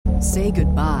Say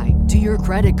goodbye to your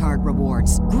credit card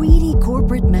rewards. Greedy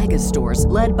corporate mega stores,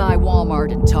 led by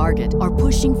Walmart and Target, are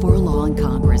pushing for a law in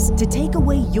Congress to take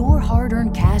away your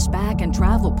hard-earned cash back and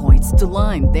travel points to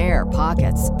line their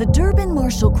pockets. The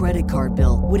Durbin-Marshall credit card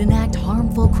bill would enact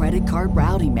harmful credit card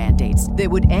routing mandates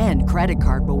that would end credit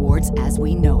card rewards as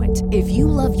we know it. If you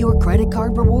love your credit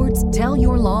card rewards, tell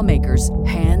your lawmakers,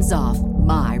 hands off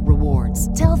my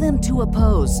rewards. Tell them to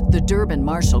oppose the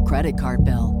Durbin-Marshall credit card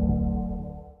bill.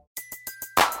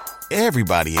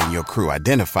 Everybody in your crew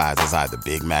identifies as either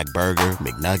Big Mac Burger,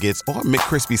 McNuggets, or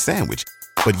McCrispy Sandwich.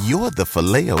 But you're the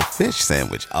Filet-O-Fish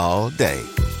Sandwich all day.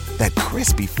 That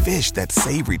crispy fish, that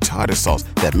savory tartar sauce,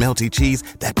 that melty cheese,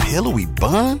 that pillowy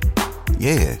bun.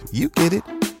 Yeah, you get it.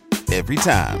 Every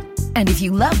time. And if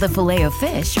you love the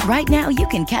Filet-O-Fish, right now you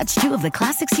can catch two of the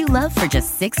classics you love for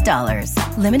just $6.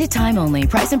 Limited time only.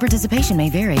 Price and participation may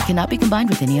vary. Cannot be combined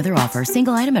with any other offer.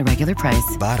 Single item at regular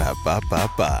price.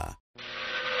 Ba-da-ba-ba-ba.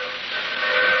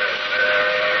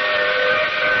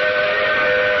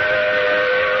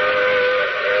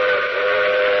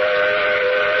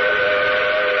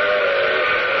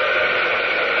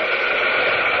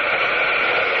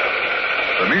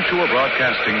 The Mutual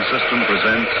Broadcasting System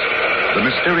presents The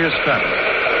Mysterious Traveler,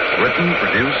 written,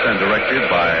 produced, and directed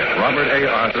by Robert A.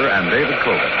 Arthur and David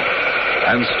Coben,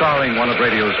 and starring one of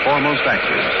radio's foremost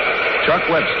actors, Chuck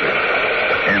Webster,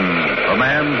 in The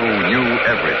Man Who Knew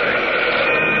Everything.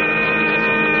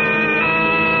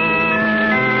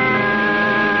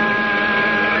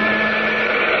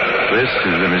 This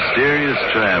is the Mysterious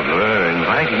Traveler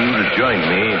inviting you to join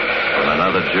me on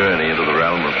another journey into the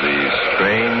realm of the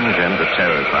strange and the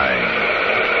terrifying.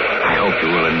 I hope you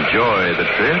will enjoy the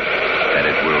trip, that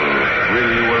it will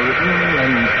thrill you a little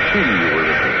and chill you a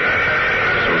little.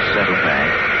 So settle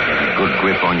back, get a good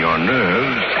grip on your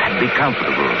nerves, and be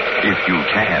comfortable, if you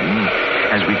can,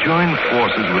 as we join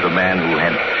forces with a man who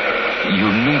had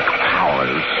unique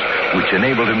powers which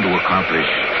enabled him to accomplish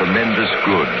tremendous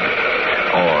good.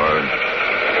 Or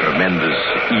tremendous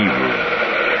evil.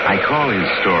 I call his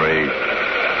story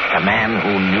The Man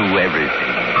Who Knew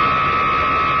Everything.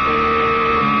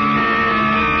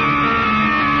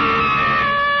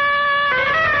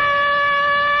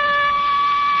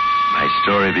 My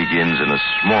story begins in a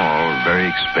small, very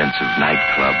expensive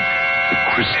nightclub, the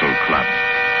Crystal Club.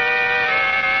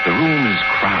 The room is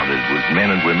crowded with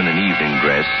men and women in evening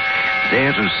dress,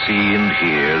 there to see and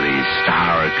hear the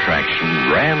star attraction,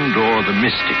 Randor the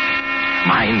Mystic,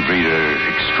 mind reader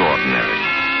extraordinary.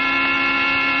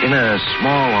 In a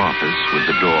small office with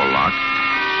the door locked,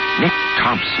 Nick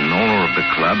Thompson, owner of the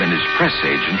club, and his press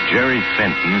agent, Jerry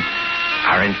Fenton,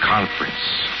 are in conference.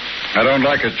 I don't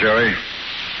like it, Jerry.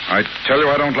 I tell you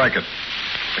I don't like it.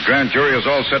 The grand jury is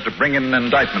all set to bring in an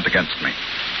indictment against me.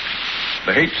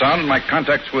 The heat's on and my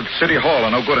contacts with City Hall are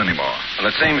no good anymore. Well,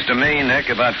 it seems to me, Nick,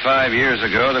 about 5 years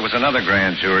ago, there was another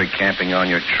grand jury camping on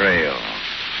your trail.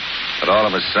 But all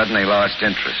of a sudden, they lost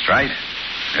interest, right?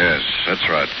 Yes, that's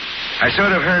right. I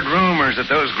sort of heard rumors that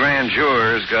those grand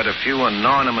jurors got a few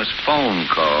anonymous phone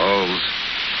calls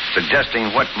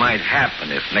suggesting what might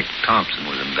happen if Nick Thompson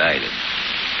was indicted.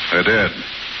 They did.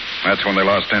 That's when they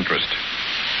lost interest.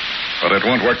 But it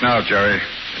won't work now, Jerry.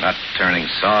 You're not turning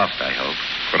soft, I hope.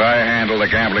 Could I handle the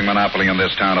gambling monopoly in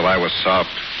this town if I was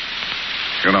soft?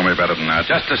 You know me better than that.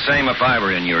 Just the same if I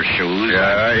were in your shoes.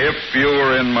 Yeah, if you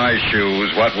were in my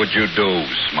shoes, what would you do,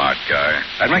 smart guy?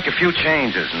 I'd make a few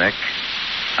changes, Nick.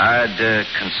 I'd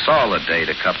consolidate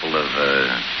a couple of,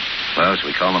 well, as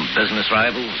we call them, business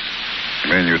rivals.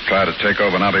 You mean you'd try to take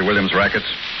over Nobby Williams'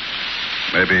 rackets?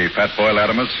 Maybe Fat Boy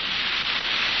Latimer's?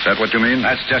 Is that what you mean?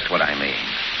 That's just what I mean.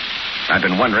 I've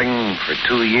been wondering for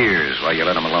 2 years why you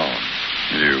let him alone.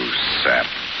 You sap.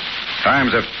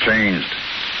 Times have changed.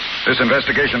 This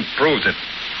investigation proves it.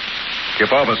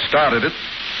 Kipova started it.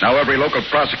 Now every local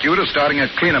prosecutor is starting a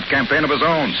cleanup campaign of his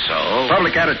own. So?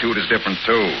 Public attitude is different,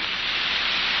 too.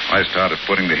 I started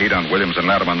putting the heat on Williams and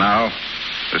Latimer now.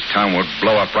 This town would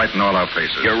blow up right in all our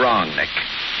faces. You're wrong, Nick.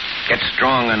 Get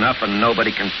strong enough and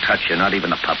nobody can touch you, not even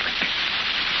the public.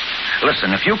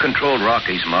 Listen, if you controlled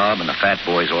Rocky's mob and the Fat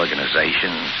Boys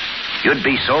organization, you'd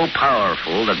be so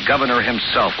powerful the governor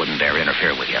himself wouldn't dare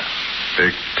interfere with you.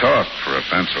 Big talk for a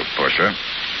pencil pusher.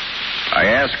 I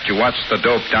asked you what's the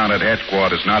dope down at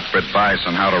headquarters, not for advice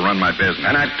on how to run my business.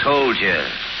 And I've told you.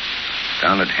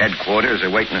 Down at headquarters,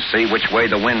 they're waiting to see which way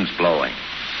the wind's blowing.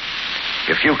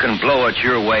 If you can blow it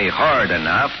your way hard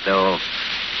enough, they'll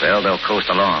coast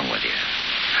along with you.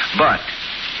 But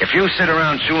if you sit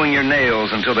around chewing your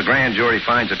nails until the grand jury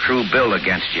finds a true bill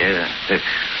against you,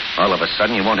 all of a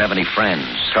sudden you won't have any friends.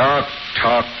 Talk.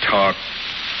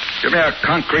 Give me a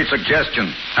concrete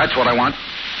suggestion. That's what I want.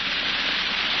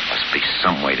 be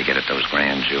some way to get at those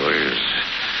grand jurors.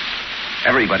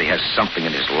 Everybody has something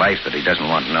in his life that he doesn't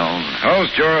want known.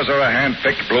 Those jurors are a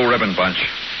hand-picked blue ribbon bunch.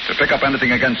 To pick up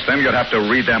anything against them, you'd have to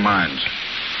read their minds.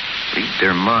 Read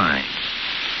their minds?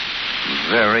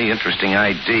 Very interesting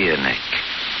idea, Nick.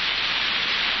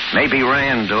 Maybe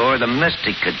Randor, the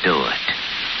mystic, could do it.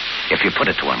 If you put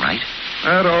it to him, right?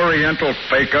 That Oriental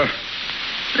faker.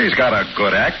 He's got a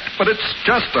good act, but it's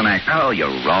just an act. Oh, you're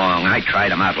wrong. I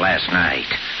tried him out last night.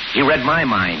 He read my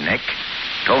mind, Nick.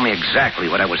 Told me exactly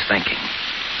what I was thinking,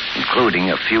 including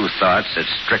a few thoughts that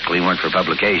strictly weren't for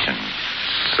publication.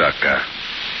 Sucker.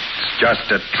 It's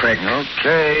just a trick.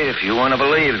 Okay, if you want to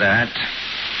believe that.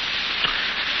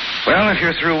 Well, if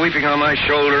you're through weeping on my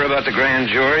shoulder about the grand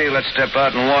jury, let's step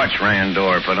out and watch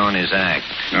Randor put on his act.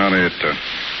 No need to.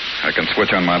 I can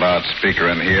switch on my loudspeaker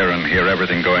in here and hear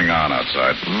everything going on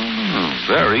outside.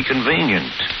 Very convenient.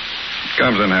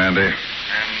 Comes in handy.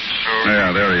 And so,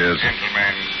 Yeah, there he is.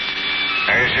 Gentlemen,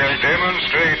 I shall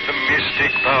demonstrate the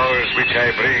mystic powers which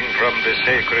I bring from the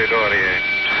sacred Orient.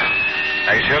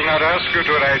 I shall not ask you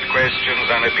to write questions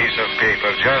on a piece of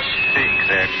paper. Just think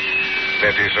them.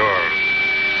 That is all.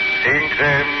 Think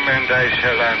them, and I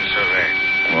shall answer them.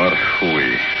 What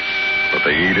hooey. But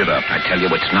they eat it up. I tell you,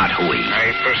 it's not hooey.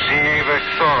 I perceive a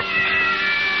thought.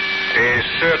 A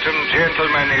certain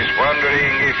gentleman is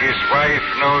wondering if his wife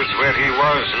knows where he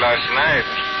was last night.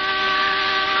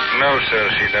 No, sir,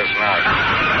 she does not.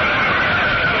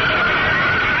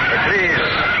 But please,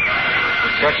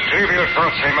 such trivial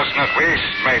thoughts, I must not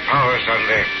waste my powers on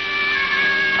them.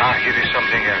 Here is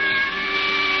something else.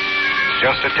 It's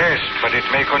just a test, but it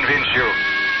may convince you.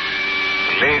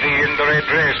 The lady in the red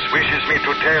dress wishes me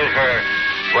to tell her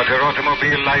what her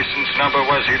automobile license number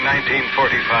was in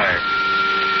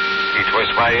 1945. It was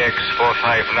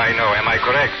YX4590. Am I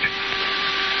correct?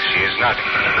 She is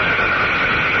nodding.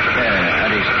 Yeah, how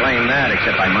do you explain that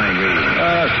except by mind reading?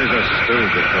 She's a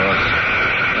stooge, of course.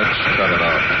 Let's shut it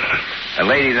off. The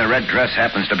lady in the red dress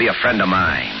happens to be a friend of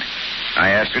mine.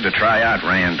 I asked her to try out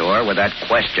Randor with that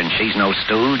question. She's no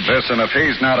stooge. Listen, if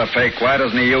he's not a fake, why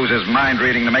doesn't he use his mind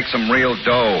reading to make some real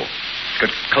dough?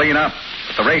 Could clean up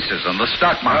at the races and the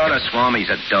stock market. Oh, the Swami's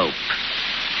a dope.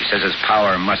 He says his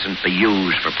power mustn't be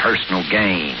used for personal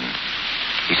gain.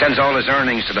 He sends all his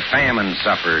earnings to the famine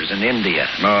sufferers in India.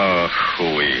 Oh,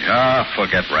 hooey.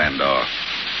 Forget Randor.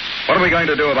 What are we going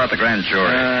to do about the grand jury?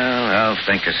 Well, I'll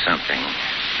think of something.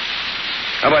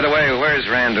 Oh, by the way, where's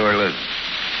Randor live?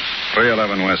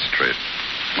 311 West Street.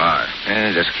 Why?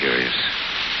 Just curious.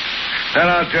 Well,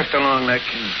 I'll drift along, Nick.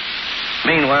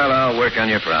 Meanwhile, I'll work on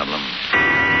your problem.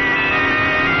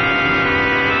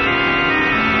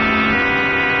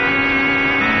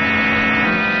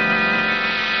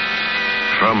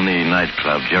 From the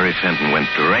nightclub, Jerry Fenton went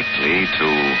directly to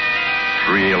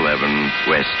 311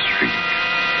 West Street.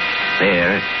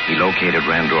 There, he located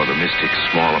Randor the Mystic's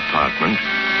small apartment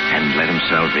and let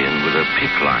himself in with a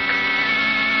pick lock.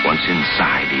 Once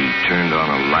inside, he turned on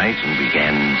a light and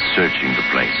began searching the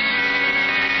place.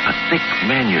 A thick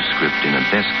manuscript in a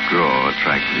desk drawer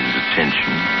attracted his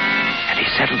attention, and he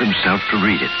settled himself to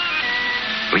read it.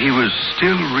 But he was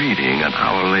still reading an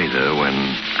hour later when,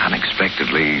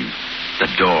 unexpectedly, the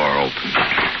door opened.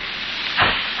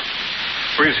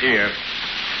 Who is here?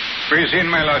 Who is in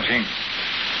my lodging?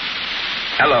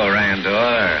 Hello,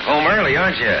 Randor. Home early,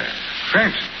 aren't you?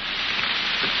 Fenton,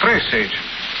 the press agent.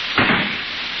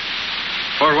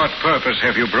 For what purpose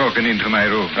have you broken into my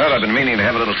room? Well, I've been meaning to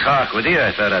have a little talk with you.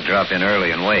 I thought I'd drop in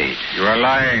early and wait. You are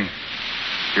lying.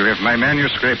 You have my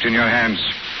manuscript in your hands.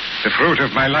 The fruit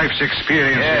of my life's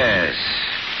experience. Yes.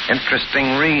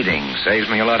 Interesting reading. Saves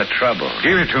me a lot of trouble.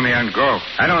 Give it to me and go.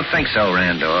 I don't think so,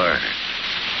 Randor.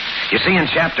 You see, in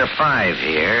Chapter 5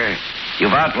 here,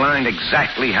 you've outlined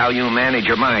exactly how you manage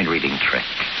your mind-reading trick.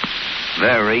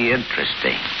 Very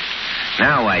interesting.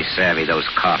 Now I savvy those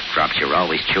cough drops you're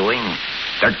always chewing.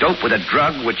 They're doped with a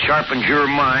drug which sharpens your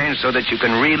mind so that you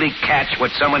can really catch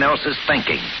what someone else is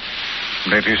thinking.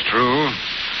 That is true.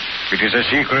 It is a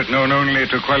secret known only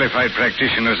to qualified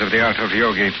practitioners of the art of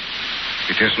yogi.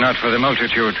 It is not for the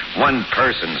multitude. One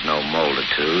person's no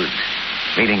multitude.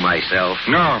 Meaning myself.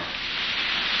 No.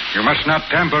 You must not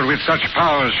tamper with such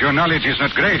powers. Your knowledge is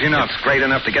not great enough. It's great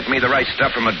enough to get me the right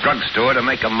stuff from a drugstore to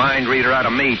make a mind reader out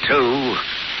of me, too.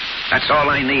 That's all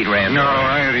I need, Randor. No,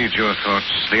 I read your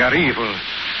thoughts. They are evil.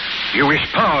 You wish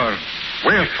power,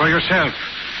 wealth for yourself.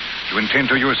 You intend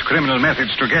to use criminal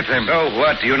methods to get them. So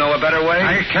what? Do you know a better way?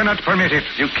 I cannot permit it.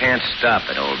 You can't stop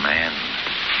it, old man.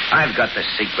 I've got the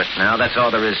secret now. That's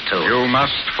all there is to it. You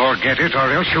must forget it,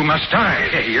 or else you must die.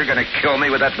 Hey, you're going to kill me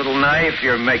with that little knife?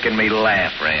 You're making me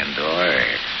laugh, Randor.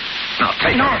 No,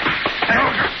 take it.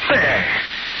 There.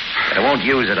 But I won't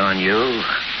use it on you.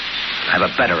 I have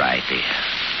a better idea.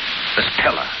 This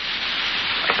pillow.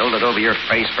 I hold it over your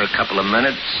face for a couple of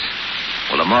minutes.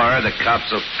 Well, tomorrow the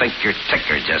cops will think your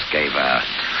ticker just gave out.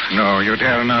 No, you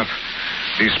dare not.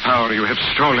 This power you have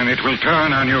stolen, it will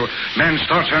turn on you. Men's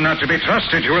thoughts are not to be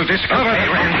trusted. You will discover... Hey,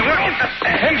 Randor.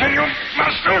 Attention, you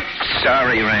master.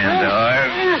 Sorry,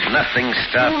 Randor. Nothing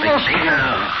stopping me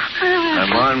now.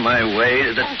 I'm on my way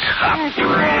to the top.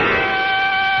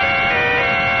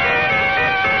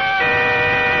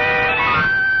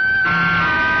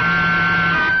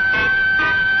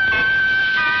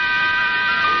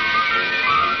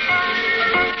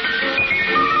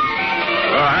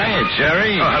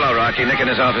 Jerry? Oh, hello, Rocky. Nick in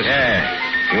his office. Yeah.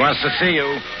 He wants to see you.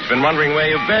 He's been wondering where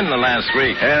you've been the last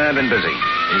week. Yeah, I've been busy.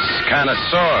 He's kind of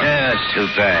sore. Yeah, that's too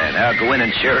bad. I'll go in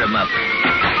and cheer him up.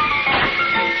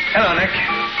 Hello, Nick.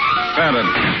 Bandit.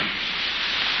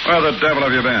 Where the devil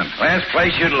have you been? Last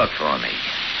place you'd look for me.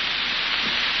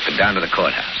 Been down to the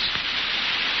courthouse.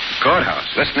 Courthouse?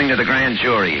 Listening to the grand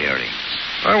jury hearings.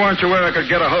 Why weren't you where I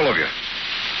could get a hold of you?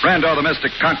 Randall, the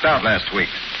mystic, conked out last week.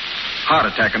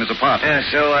 Heart attack in his apartment. Yeah,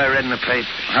 so I read in the paper.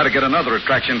 I had to get another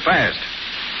attraction fast.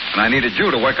 And I needed you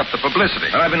to work up the publicity.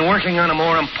 Well, I've been working on a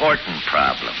more important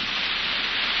problem.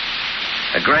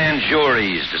 The grand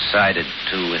jury's decided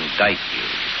to indict you.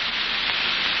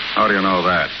 How do you know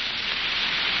that?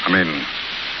 I mean,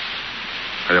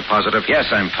 are you positive?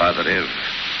 Yes, I'm positive.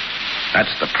 That's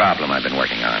the problem I've been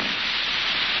working on.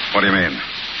 What do you mean?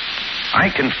 I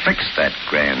can fix that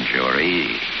grand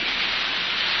jury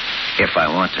if I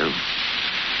want to.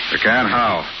 You can?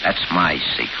 How? That's my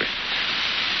secret.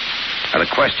 Now, the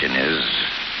question is,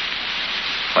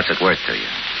 what's it worth to you?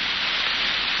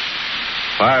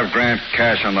 $5,000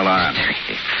 cash on the line.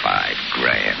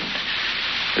 $5,000.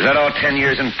 Is that all 10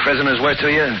 years in prison is worth to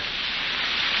you?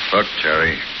 Look,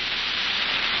 Jerry.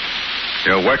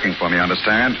 You're working for me,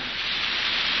 understand?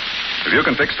 If you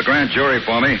can fix the grand jury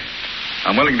for me,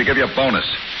 I'm willing to give you a bonus.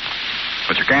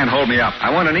 But you can't hold me up. I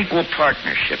want an equal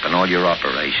partnership in all your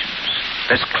operations.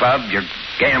 This club, your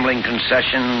gambling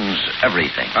concessions,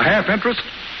 everything. A half interest?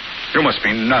 You must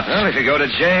be nuts. Well, if you go to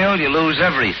jail, you lose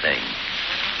everything.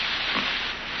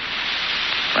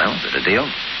 Well, is it a deal?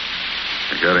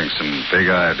 You're getting some big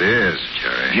ideas,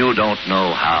 Jerry. You don't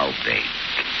know how big.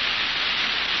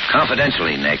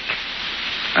 Confidentially, Nick,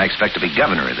 I expect to be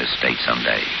governor of this state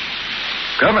someday.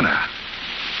 Governor?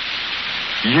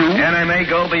 You? And I may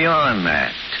go beyond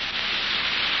that.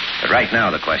 But right now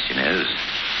the question is,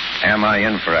 am I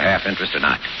in for a half interest or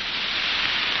not?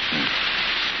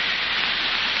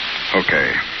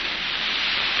 Okay.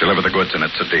 Deliver the goods and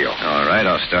it's a deal. All right,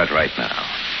 I'll start right now.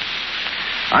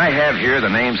 I have here the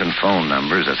names and phone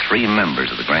numbers of 3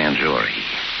 members of the grand jury.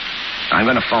 I'm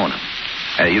going to phone them.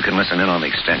 You can listen in on the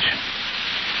extension.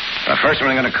 The first one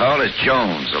I'm going to call is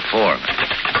Jones, the foreman.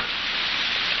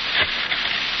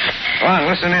 Go on,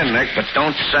 listen in, Nick, but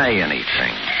don't say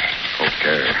anything.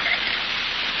 Okay.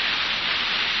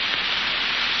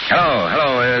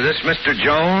 Hello, is this Mr.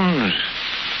 Jones?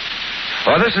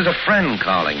 Oh, this is a friend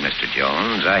calling, Mr.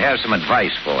 Jones. I have some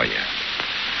advice for you.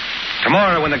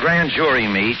 Tomorrow, when the grand jury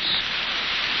meets,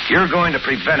 you're going to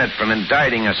prevent it from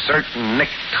indicting a certain Nick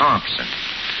Thompson.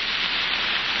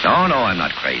 No, I'm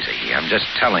not crazy. I'm just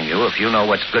telling you, if you know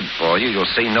what's good for you, you'll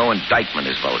see no indictment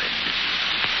is voted.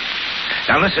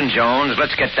 Now, listen, Jones,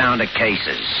 let's get down to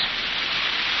cases.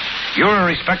 You're a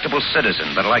respectable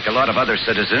citizen, but like a lot of other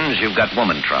citizens, you've got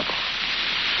woman trouble.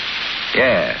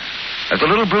 Yeah. There's a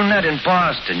little brunette in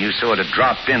Boston you sort of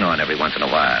drop in on every once in a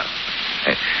while.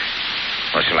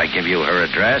 Well, shall I give you her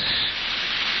address?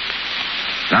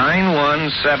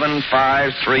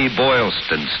 91753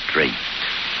 Boylston Street.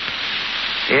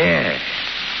 Yeah.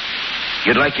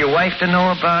 You'd like your wife to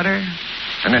know about her?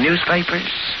 In the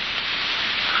newspapers?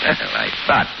 Well, I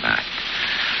thought not.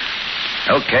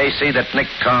 Okay, see that Nick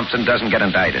Thompson doesn't get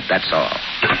indicted, that's all.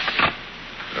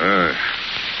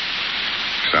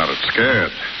 Sounded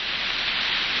scared.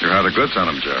 You had the goods on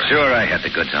him, Jerry. Sure, I had the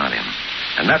goods on him.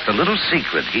 And that's the little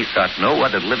secret he thought no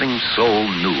other living soul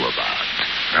knew about.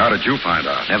 How did you find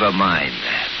out? Never mind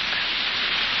that.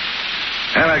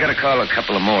 And I got to call a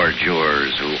couple of more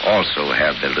jurors who also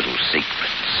have their little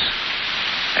secrets.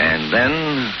 And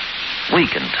then we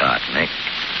can talk, Nick.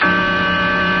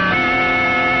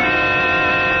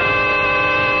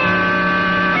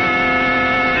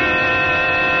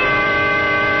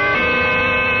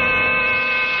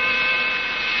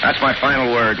 That's my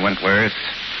final word, Wentworth.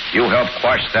 You help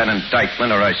quash that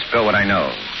indictment or I spill what I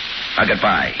know. Now,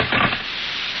 goodbye.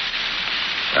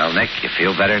 Well, Nick, you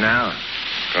feel better now?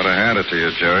 Gotta hand it to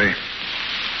you, Jerry.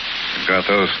 You've got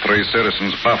those 3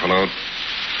 citizens buffaloed.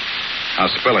 Now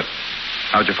spill it.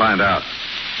 How'd you find out?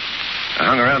 I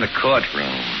hung around the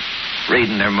courtroom,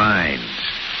 reading their minds.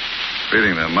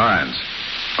 Reading their minds?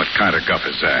 What kind of guff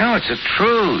is that? No, it's the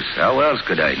truth. How else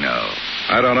could I know?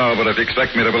 I don't know, but if you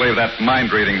expect me to believe that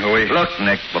mind-reading, Huey... Look,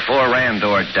 Nick, before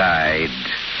Randor died,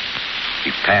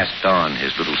 he passed on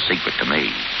his little secret to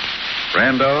me.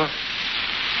 Randor?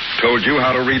 Told you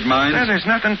how to read minds? Well, there's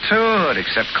nothing to it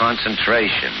except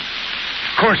concentration.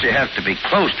 Of course, you have to be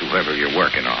close to whoever you're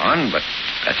working on, but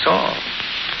that's all.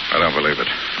 I don't believe it.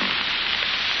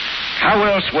 How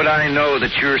else would I know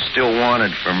that you're still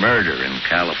wanted for murder in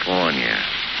California?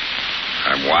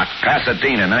 I'm what?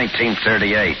 Pasadena,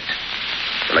 1938.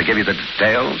 Shall I give you the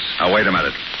details? Now, wait a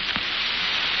minute.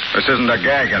 This isn't a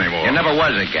gag anymore. It never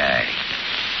was a gag.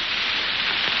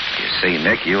 You see,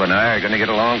 Nick, you and I are going to get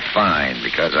along fine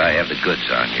because I have the goods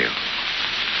on you.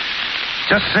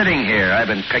 Just sitting here, I've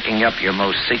been picking up your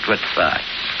most secret thoughts.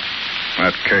 In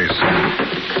that case,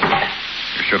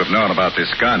 you should have known about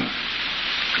this gun.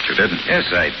 But you didn't.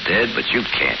 Yes, I did, but you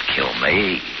can't kill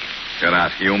me. You're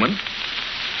not human.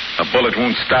 A bullet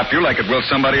won't stop you like it will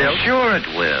somebody else. Sure it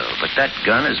will, but that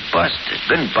gun is busted.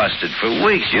 Been busted for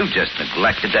weeks. You've just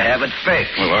neglected to have it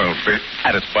fixed. Well, I'll be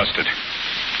at it's busted.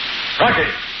 Rocky!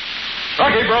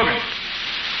 Rocky Brogan!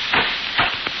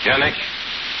 Yeah, Nick?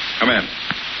 Come in.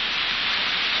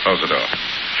 Close the door.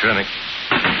 Sure, Nick.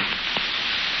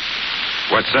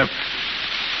 What's up?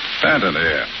 Stanton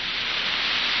here.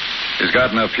 He's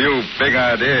gotten a few big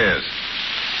ideas.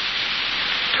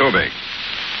 Too big.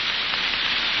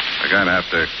 We're going to have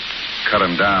to cut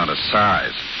him down to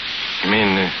size. You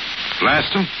mean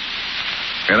blast him?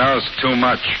 He knows too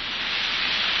much.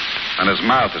 And his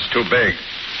mouth is too big.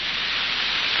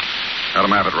 Let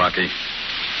him have it, Rocky.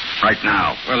 Right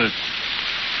now. Well,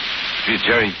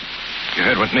 Jerry, you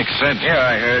heard what Nick said? Yeah,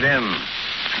 I heard him.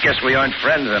 I guess we aren't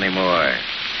friends anymore.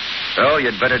 So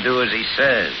you'd better do as he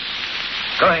says.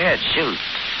 Go ahead, shoot.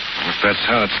 If that's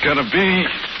how it's going to be.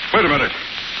 Wait a minute.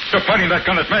 You're pointing that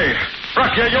gun at me.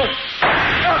 Rocky, you...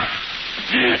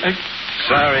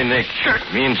 Sorry, Nick.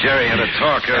 Me and Jerry had a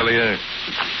talk earlier.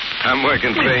 I'm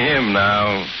working for him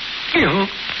now.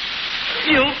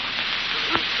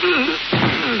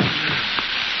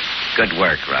 Good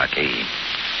work, Rocky.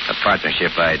 The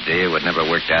partnership idea would never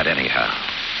worked out anyhow.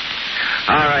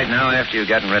 All right, now, after you've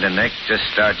gotten rid of Nick, just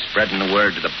start spreading the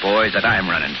word to the boys that I'm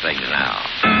running things now.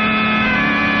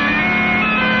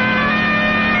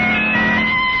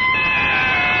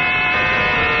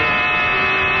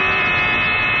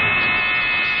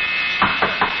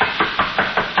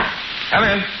 Come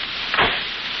in.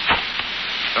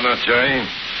 Hello, Jerry.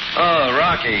 Oh,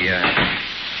 Rocky,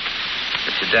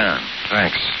 sit you down.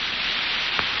 Thanks.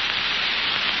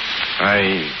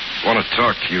 I want to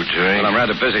talk to you, Jerry. Well, I'm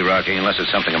rather busy, Rocky, unless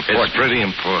it's something important. It's pretty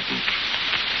important.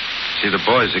 See, the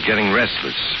boys are getting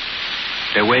restless.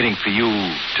 They're waiting for you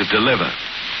to deliver.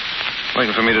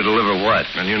 Waiting for me to deliver what?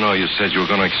 And you know you said you were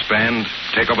going to expand,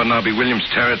 take over Nobby Williams'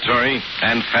 territory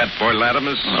and Fat Boy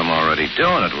Latimer's. Well, I'm already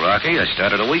doing it, Rocky. I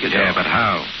started a week ago. Yeah, but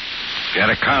how? You had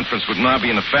a conference with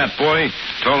Nobby and the Fat Boy,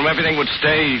 told him everything would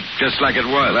stay just like it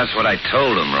was. Well, that's what I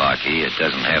told him, Rocky. It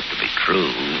doesn't have to be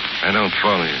true. I don't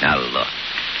follow you. Now, look.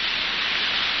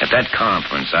 At that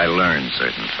conference, I learned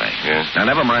certain things. Yes? Now,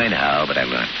 never mind how, but I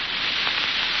learned.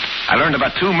 I learned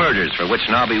about 2 murders for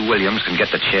which Nobby Williams can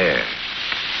get the chair.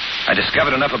 I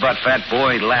discovered enough about Fat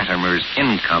Boy Latimer's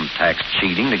income tax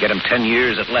cheating to get him 10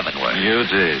 years at Leavenworth. You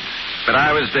did. But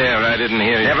I was there. I didn't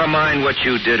hear you. Never mind what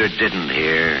you did or didn't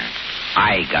hear.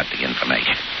 I got the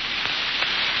information.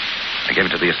 I gave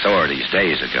it to the authorities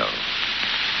days ago.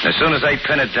 As soon as they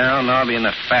pin it down, Nobby and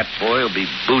the Fat Boy will be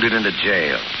booted into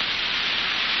jail.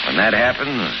 When that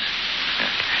happens,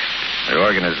 their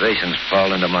organizations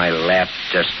fall into my lap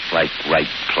just like ripe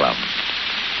plums.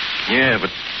 Yeah, but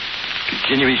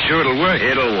can you be sure it'll work?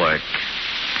 It'll work.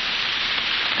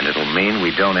 And it'll mean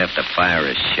we don't have to fire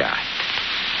a shot.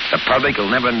 The public will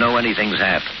never know anything's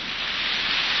happened.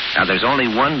 Now, there's only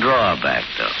one drawback,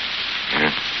 though. Yeah?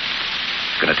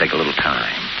 It's going to take a little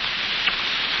time.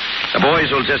 The boys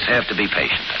will just have to be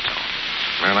patient, that's all.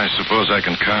 Well, I suppose I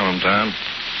can calm them down.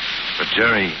 But,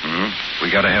 Jerry, we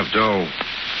got to have dough.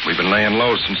 We've been laying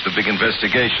low since the big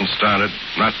investigation started,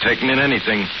 not taking in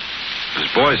anything.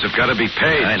 These boys have got to be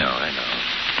paid. I know.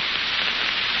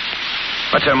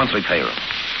 What's our monthly payroll?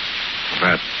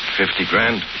 About 50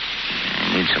 grand.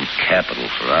 Need some capital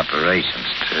for operations,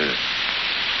 too.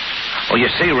 Oh, you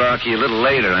see, Rocky, a little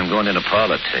later I'm going into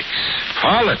politics.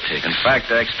 Politics? In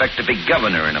fact, I expect to be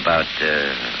governor in about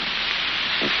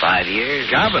 5 years.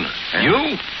 Governor? Huh?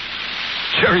 You?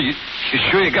 Jerry, You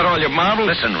sure you got all your marbles?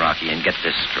 Listen, Rocky, and get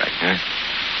this straight. Huh?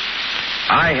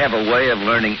 I have a way of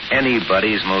learning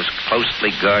anybody's most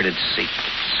closely guarded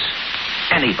secrets.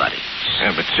 Anybody's.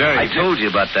 Yeah, but Jerry... I told you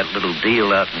about that little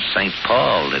deal out in St.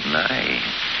 Paul, didn't I?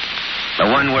 The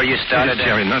one where you started...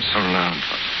 Jerry, not so loud.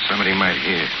 Somebody might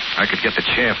hear. I could get the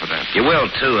chair for that. You will,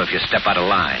 too, if you step out of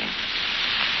line.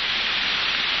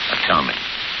 Now, tell me,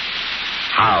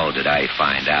 how did I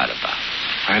find out about it?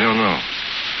 I don't know.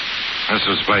 This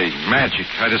was by magic.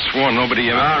 I'd have sworn nobody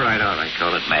ever... All right.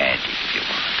 Call it magic if you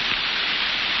want.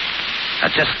 Now,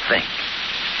 just think.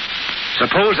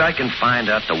 Suppose I can find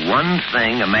out the one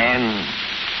thing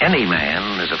any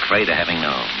man, is afraid of having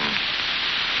known.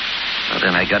 Well,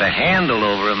 then I got a handle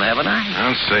over him, haven't I?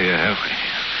 I'll say you have.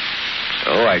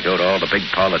 So I go to all the big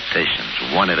politicians,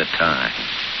 one at a time.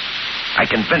 I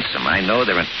convince them I know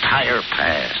their entire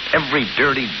past, every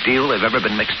dirty deal they've ever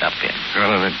been mixed up in.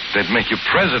 Well, they'd make you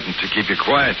president to keep you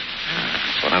quiet.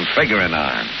 That's what I'm figuring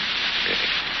on.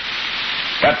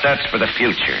 But that's for the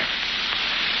future.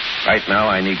 Right now,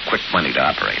 I need quick money to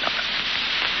operate on it.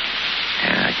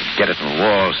 Yeah, I could get it in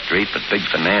Wall Street, but big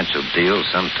financial deals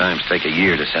sometimes take a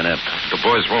year to set up. The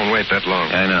boys won't wait that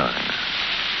long. I know.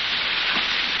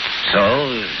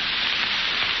 So,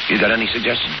 you got any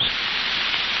suggestions?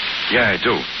 Yeah, I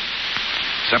do.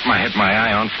 Something I had my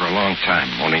eye on for a long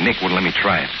time, only Nick wouldn't let me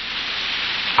try it.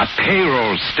 A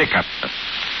payroll stick-up.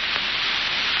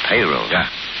 Payroll? Yeah.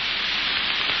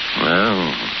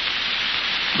 Well,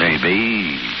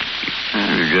 maybe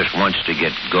he just wants to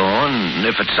get going,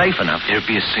 if it's safe enough. It'd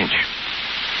be a cinch.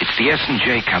 It's the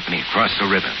S&J Company across the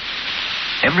river.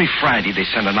 Every Friday, they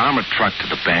send an armored truck to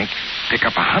the bank, pick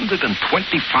up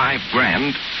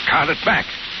 $125,000, cart it back.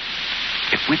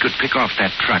 If we could pick off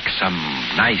that truck some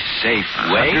nice, safe...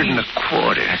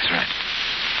 $125,000. That's right.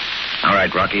 All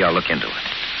right, Rocky, I'll look into it.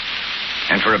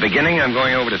 And for a beginning, I'm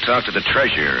going over to talk to the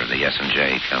treasurer of the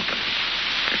S&J Company.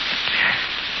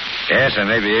 Yes, I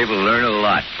may be able to learn a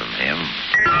lot from him.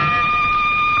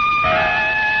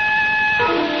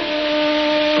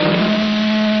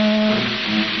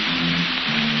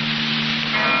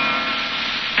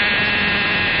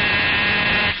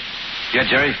 Yeah,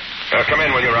 Jerry? Come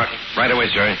in, will you, Rocky? Right away,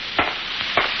 Jerry.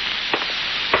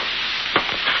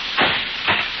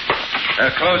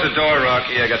 Close the door,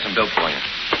 Rocky. I got some dope for you.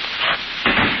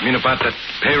 You mean about that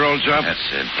payroll job?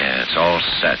 That's it. Yeah, it's all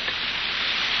set.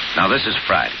 Now, this is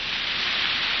Friday.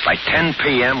 By 10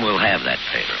 p.m., we'll have that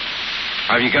payroll.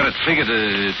 Have you got it figured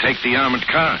to take the armored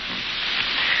car?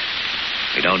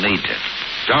 We don't need to.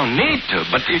 Don't need to,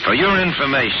 but... For your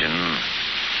information,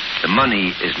 the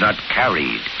money is not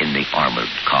carried in the armored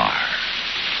car.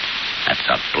 That's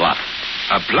a bluff.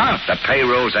 A bluff? The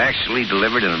payroll's actually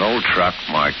delivered in an old truck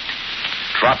marked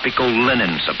Tropical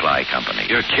Linen Supply Company.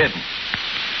 You're kidding.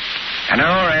 An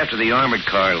hour after the armored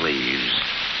car leaves,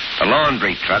 the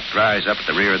laundry truck drives up at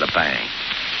the rear of the bank.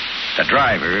 The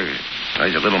driver,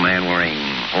 he's a little man wearing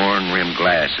horn-rimmed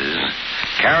glasses,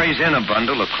 carries in a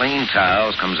bundle of clean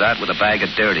towels, comes out with a bag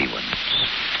of dirty ones.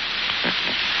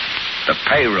 The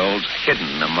payroll's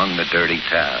hidden among the dirty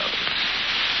towels.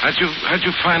 How'd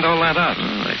you find all that out?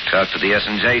 I talked to the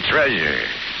S&J treasurer.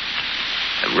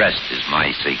 The rest is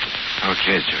my secret.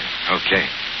 Okay, Jerry. Okay.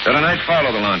 So tonight,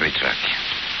 follow the laundry truck.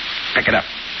 Pick it up.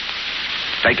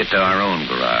 Take it to our own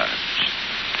garage.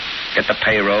 Get the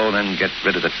payroll, then get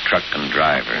rid of the truck and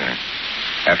driver.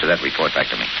 After that, report back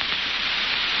to me.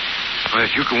 Well,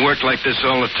 if you can work like this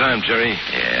all the time, Jerry...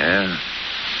 Yeah?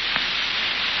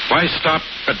 Why stop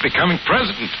at becoming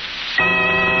president?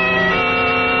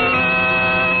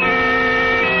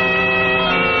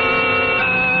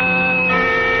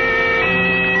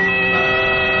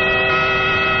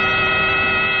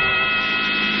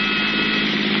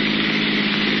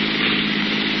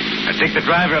 I think the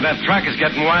driver of that truck is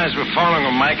getting wise. We're following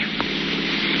him, Mike.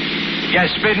 Yeah,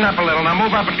 speeding up a little. Now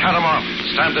move up and cut him off.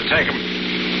 It's time to take him.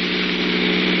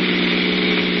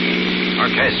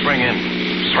 Okay, swing in.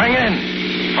 Swing in.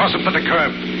 Toss him to the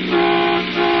curb.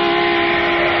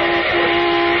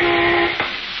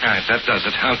 All right, that does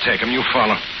it. I'll take him. You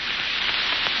follow.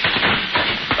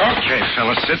 Okay,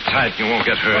 fellas, sit tight. You won't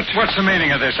get hurt. What's the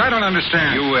meaning of this? I don't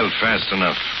understand. You will fast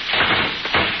enough.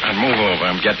 Now move over.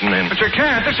 I'm getting in. But you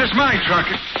can't. This is my truck.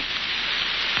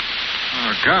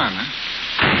 Oh, gone, huh?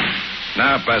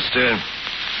 Now, Buster,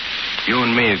 you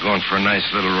and me are going for a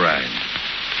nice little ride.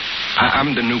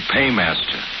 I'm the new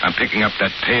paymaster. I'm picking up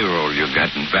that payroll you're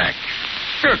getting back.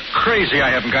 You're crazy.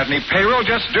 I haven't got any payroll,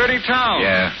 just dirty towels.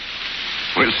 Yeah.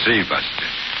 We'll see, Buster.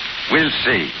 We'll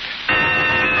see.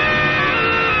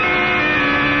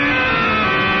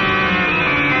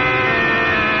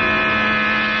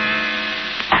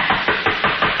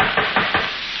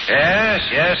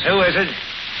 Yes. Who is it?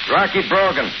 Rocky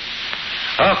Brogan.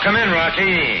 Oh, come in,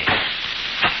 Rocky.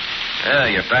 Oh,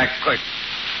 you're back quick.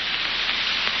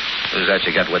 Who's that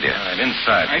you got with you? I'm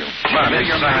inside. Come on,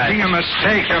 you're making a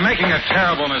mistake. You're making a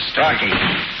terrible mistake. Rocky,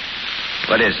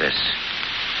 what is this?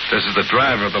 This is the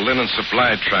driver of the linen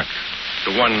supply truck.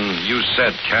 The one you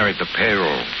said carried the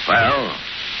payroll. Well?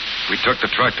 We took the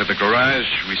truck to the garage.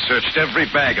 We searched every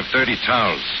bag of 30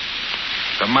 towels.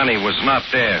 The money was not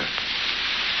there.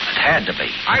 It had to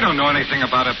be. I don't know anything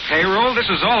about a payroll. This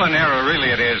is all an error, really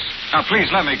it is. Now, please,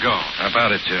 let me go. How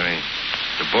about it, Jerry?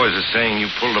 The boys are saying you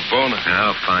pulled a boner.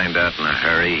 I'll find out in a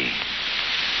hurry.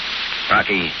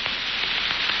 Rocky,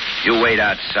 you wait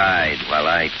outside while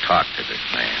I talk to this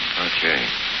man. Okay.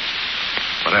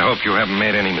 But I hope you haven't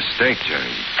made any mistake,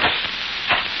 Jerry.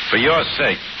 For your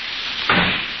sake.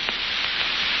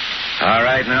 All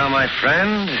right now, my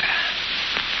friend.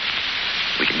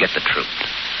 We can get the truth.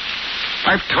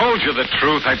 I've told you the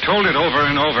truth. I've told it over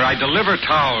and over. I deliver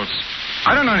towels.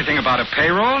 I don't know anything about a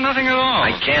payroll. Nothing at all.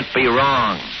 I can't be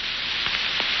wrong.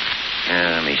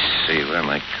 Let me see where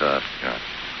my cough got.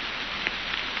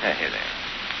 Here there.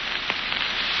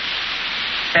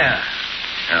 Yeah.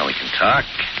 Now we can talk.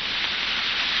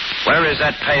 Where is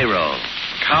that payroll?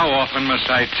 How often must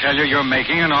I tell you you're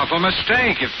making an awful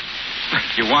mistake? If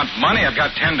you want money, I've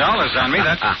got $10 on me.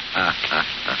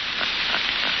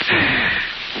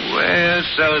 Well,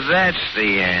 so that's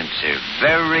the answer.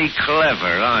 Very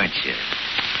clever, aren't you?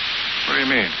 What do you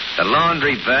mean? The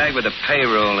laundry bag with the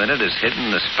payroll in it is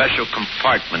hidden in a special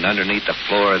compartment underneath the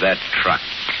floor of that truck.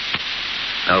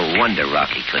 No wonder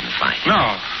Rocky couldn't find it.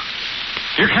 No.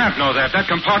 You can't know that. That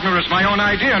compartment was my own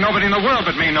idea. Nobody in the world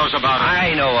but me knows about it.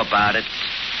 I know about it.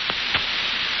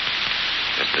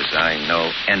 Just as I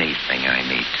know anything I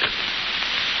need to.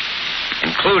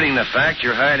 Including the fact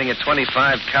you're hiding a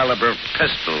 .25 caliber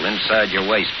pistol inside your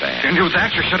waistband. You knew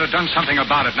that? You should have done something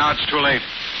about it. Now it's too late.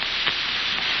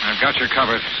 I've got you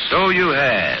covered. So you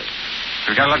have.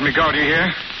 You've got to let me go, do you hear?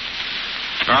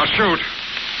 Or I'll shoot.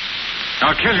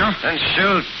 I'll kill you. Then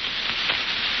shoot.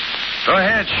 Go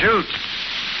ahead, shoot.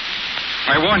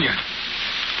 I warn you.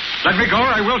 Let me go or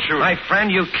I will shoot. My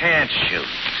friend, you can't shoot.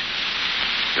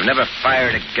 You've never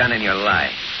fired a gun in your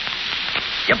life.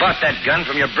 You bought that gun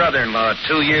from your brother-in-law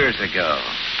 2 years ago.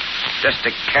 Just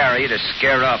to carry to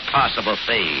scare off possible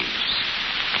thieves.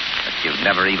 But you've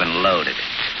never even loaded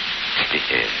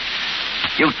it.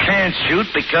 You can't shoot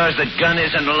because the gun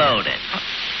isn't loaded.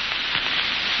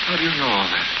 How do you know all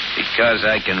that? Because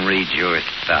I can read your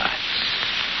thoughts.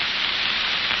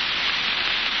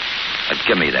 But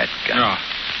give me that gun. No.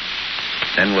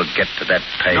 Then we'll get to that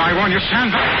pay. No, I warn you,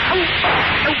 stand back.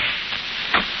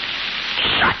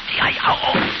 Shot the eye.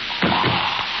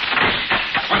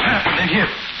 What happened in here?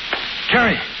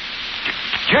 Jerry!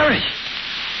 Jerry!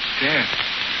 Dead.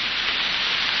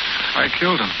 I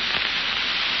killed him.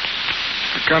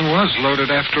 The gun was loaded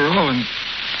after all, and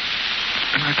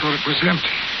I thought it was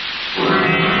empty.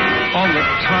 All the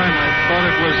time I thought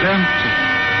it was empty.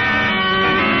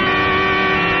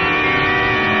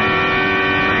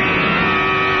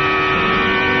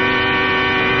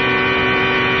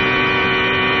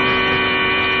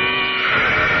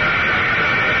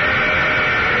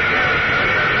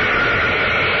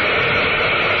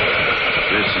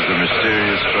 This is the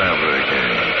mysterious traveler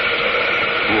again.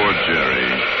 Poor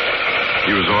Jerry.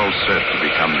 He was all set to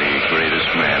become the greatest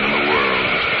man in the world.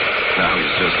 Now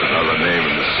he's just another name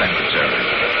in the secretary.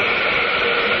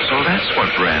 So that's what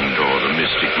Brandor, the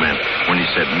mystic, meant when he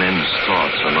said men's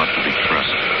thoughts are not to be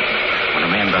trusted. When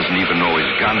a man doesn't even know his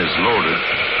gun is loaded,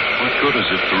 what good is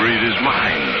it to read his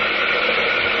mind?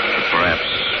 But perhaps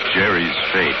Jerry's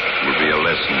fate will be a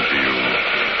lesson to you.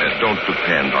 Don't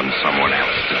depend on someone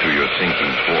else to do your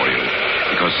thinking for you,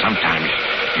 because sometimes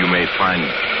you may find...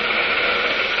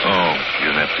 Oh,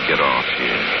 you'll have to get off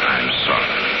here. I'm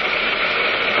sorry.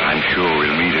 But I'm sure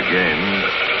we'll meet again.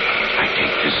 I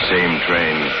take this same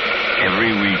train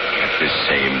every week at this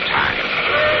same time.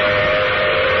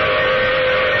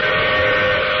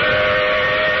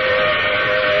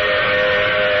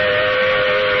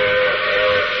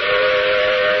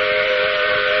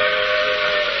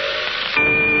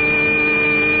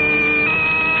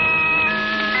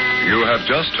 You have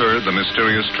just heard The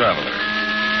Mysterious Traveler.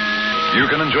 You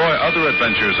can enjoy other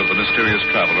adventures of the Mysterious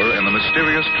Traveler in the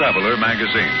Mysterious Traveler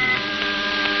magazine.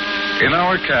 In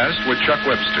our cast were Chuck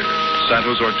Webster,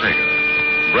 Santos Ortega,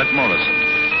 Brett Morrison,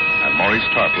 and Maurice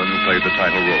Tarplin, who played the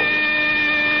title role.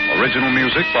 Original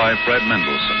music by Fred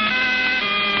Mendelssohn.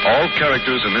 All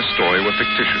characters in this story were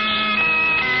fictitious,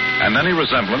 and any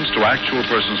resemblance to actual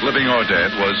persons living or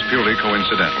dead was purely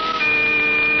coincidental.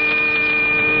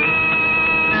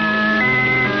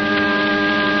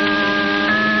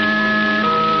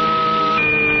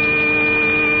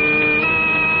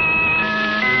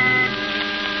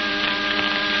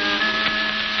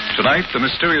 Tonight, the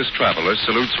mysterious traveler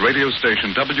salutes radio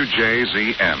station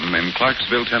WJZM in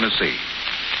Clarksville, Tennessee.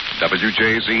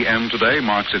 WJZM today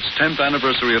marks its 10th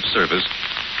anniversary of service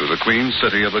to the Queen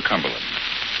City of the Cumberland.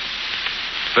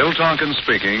 Phil Tonkin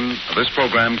speaking. This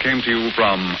program came to you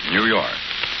from New York.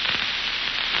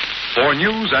 For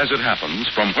news as it happens,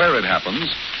 from where it happens,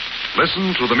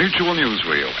 listen to the Mutual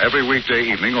Newsreel every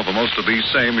weekday evening over most of these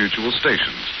same Mutual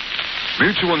stations.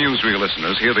 Mutual Newsreel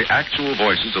listeners hear the actual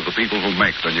voices of the people who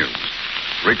make the news,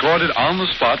 recorded on the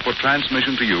spot for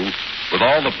transmission to you with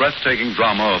all the breathtaking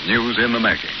drama of news in the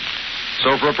making.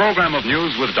 So for a program of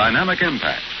news with dynamic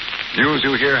impact, news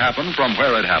you hear happen from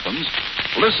where it happens,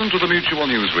 listen to the Mutual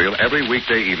Newsreel every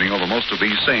weekday evening over most of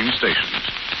these same stations.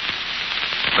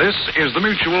 This is the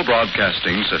Mutual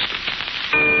Broadcasting System.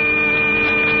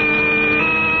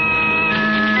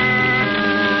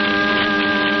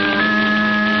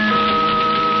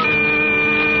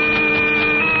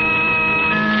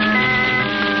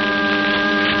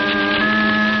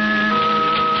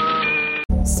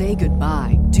 Say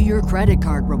goodbye to your credit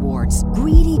card rewards.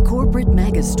 Greedy corporate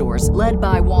mega stores, led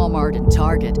by Walmart and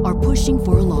Target, are pushing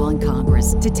for a law in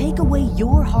Congress to take away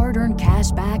your hard-earned cash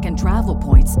back and travel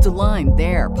points to line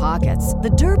their pockets.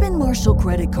 The Durbin-Marshall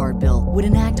credit card bill would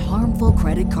enact harmful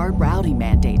credit card routing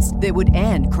mandates that would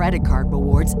end credit card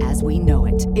rewards as we know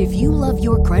it. If you love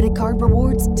your credit card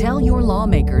rewards, tell your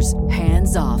lawmakers,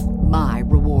 hands off my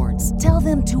rewards. Tell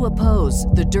them to oppose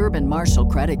the Durbin-Marshall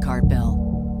credit card bill.